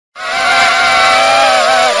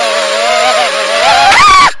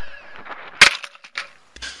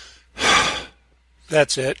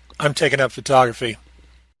That's it. I'm taking up photography.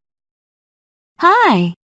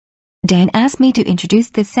 Hi! Dan asked me to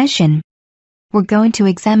introduce this session. We're going to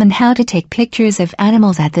examine how to take pictures of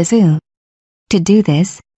animals at the zoo. To do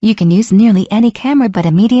this, you can use nearly any camera, but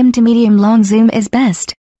a medium to medium long zoom is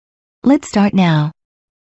best. Let's start now.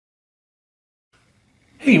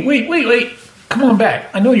 Hey, wait. Come on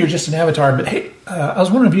back. I know you're just an avatar, but hey, I was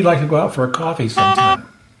wondering if you'd like to go out for a coffee sometime.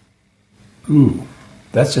 Ooh,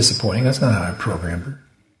 that's disappointing. That's not how I programmed her.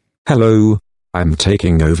 Hello, I'm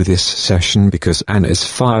taking over this session because Anne is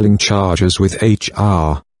filing charges with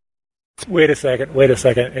HR. Wait a second.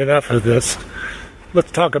 Enough of this.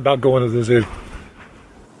 Let's talk about going to the zoo.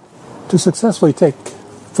 To successfully take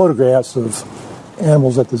photographs of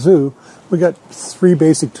animals at the zoo, we got 3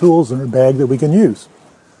 basic tools in our bag that we can use.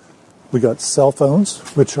 We got cell phones,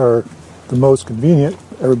 which are the most convenient.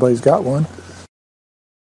 Everybody's got one.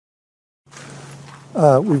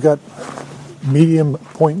 We've got medium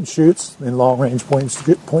point and shoots and long range point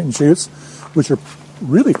and shoots, which are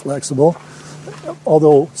really flexible,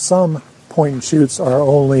 although some point and shoots are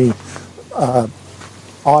only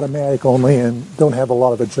automatic only and don't have a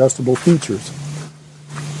lot of adjustable features.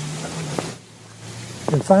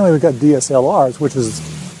 And finally, we've got DSLRs, which is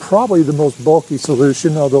probably the most bulky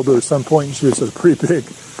solution, although there's some point and shoots that are pretty big.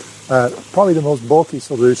 Probably the most bulky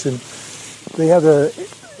solution. They have an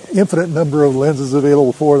infinite number of lenses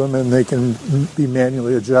available for them, and they can be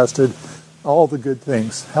manually adjusted. All the good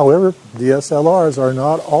things. However, DSLRs are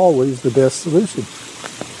not always the best solution.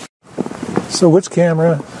 So which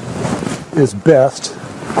camera is best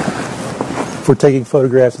for taking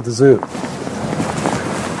photographs at the zoo?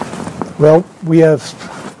 Well, we have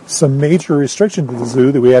some major restrictions to the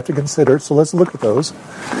zoo that we have to consider, so let's look at those.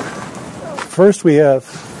 First, we have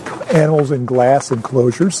animals in glass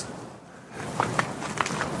enclosures.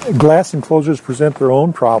 Glass enclosures present their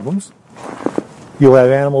own problems. You'll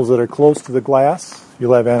have animals that are close to the glass.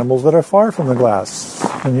 You'll have animals that are far from the glass.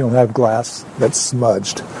 And you'll have glass that's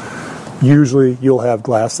smudged. Usually, you'll have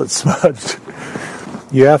glass that's smudged.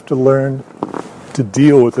 You have to learn to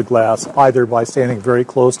deal with the glass either by standing very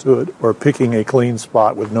close to it or picking a clean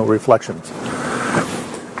spot with no reflections.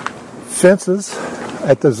 Fences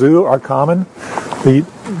at the zoo are common. The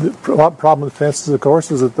problem with fences, of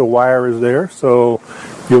course, is that the wire is there, so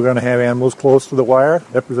you're going to have animals close to the wire.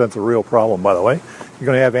 That presents a real problem, by the way. You're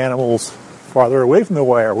going to have animals farther away from the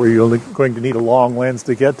wire where you're going to need a long lens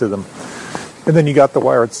to get to them. And then you got the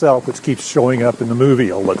wire itself, which keeps showing up in the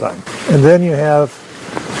movie all the time. And then you have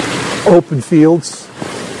open fields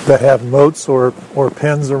that have moats or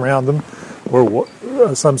pens around them, or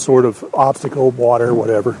some sort of obstacle, water,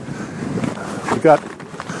 whatever.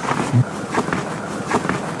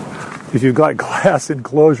 If you've got glass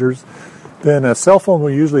enclosures, then a cell phone will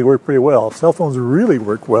usually work pretty well. Cell phones really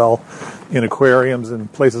work well in aquariums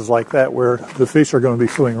and places like that where the fish are going to be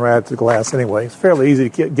swimming right at the glass anyway. It's fairly easy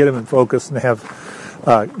to get them in focus and have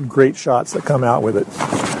great shots that come out with it.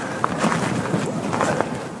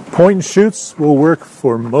 Point and shoots will work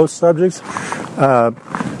for most subjects.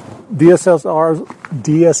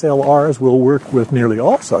 DSLRs will work with nearly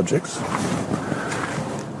all subjects.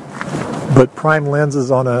 But prime lenses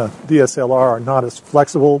on a DSLR are not as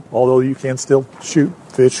flexible, although you can still shoot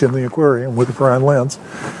fish in the aquarium with a prime lens.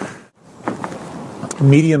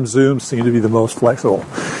 Medium zooms seem to be the most flexible.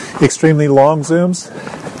 Extremely long zooms,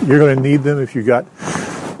 you're going to need them if you've got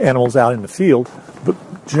animals out in the field. But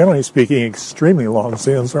generally speaking, extremely long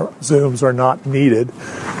zooms are not needed.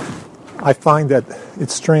 I find that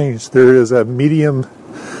it's strange. There is a medium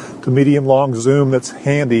to medium long zoom that's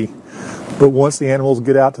handy, but once the animals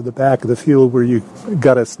get out to the back of the field where you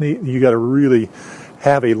got to really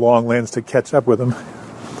have a long lens to catch up with them,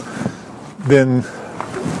 then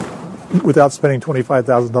without spending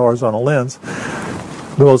 $25,000 on a lens,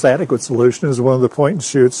 the most adequate solution is one of the point and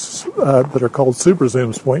shoots that are called super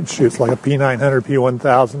zooms point and shoots, like a P900,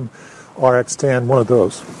 P1000, RX10, one of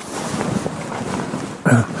those.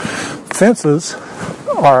 Fences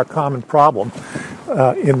are a common problem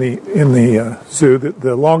in the zoo.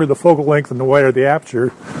 The longer the focal length and the wider the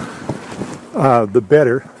aperture, the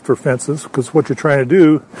better for fences, because what you're trying to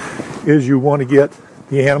do is you want to get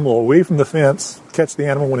the animal away from the fence, catch the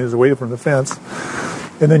animal when he's away from the fence,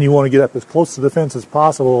 and then you want to get up as close to the fence as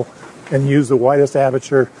possible and use the widest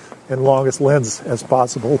aperture and longest lens as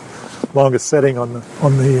possible, longest setting on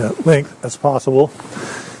the length as possible,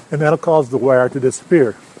 and that'll cause the wire to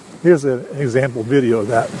disappear. Here's an example video of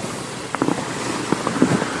that.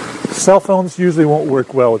 Cell phones usually won't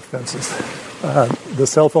work well with fences. The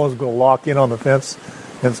cell phone is going to lock in on the fence,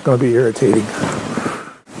 and it's going to be irritating.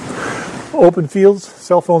 Open fields,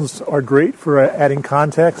 cell phones are great for adding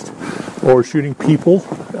context. or shooting people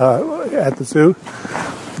at the zoo,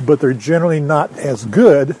 but they're generally not as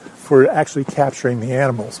good for actually capturing the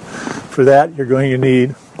animals. For that, you're going to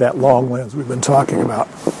need that long lens we've been talking about.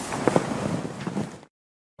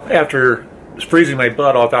 After freezing my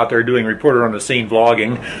butt off out there doing reporter on the scene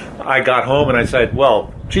vlogging, I got home and I said,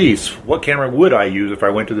 well, geez, what camera would I use if I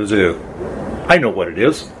went to the zoo? I know what it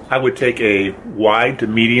is. I would take a wide to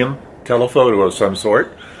medium telephoto of some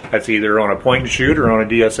sort. That's either on a point and shoot or on a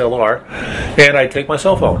DSLR. And I'd take my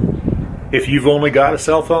cell phone. If you've only got a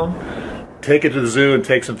cell phone, take it to the zoo and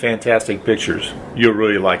take some fantastic pictures. You'll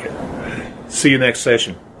really like it. See you next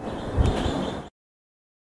session.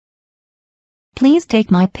 Please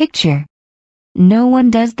take my picture. No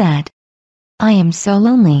one does that. I am so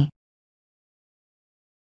lonely.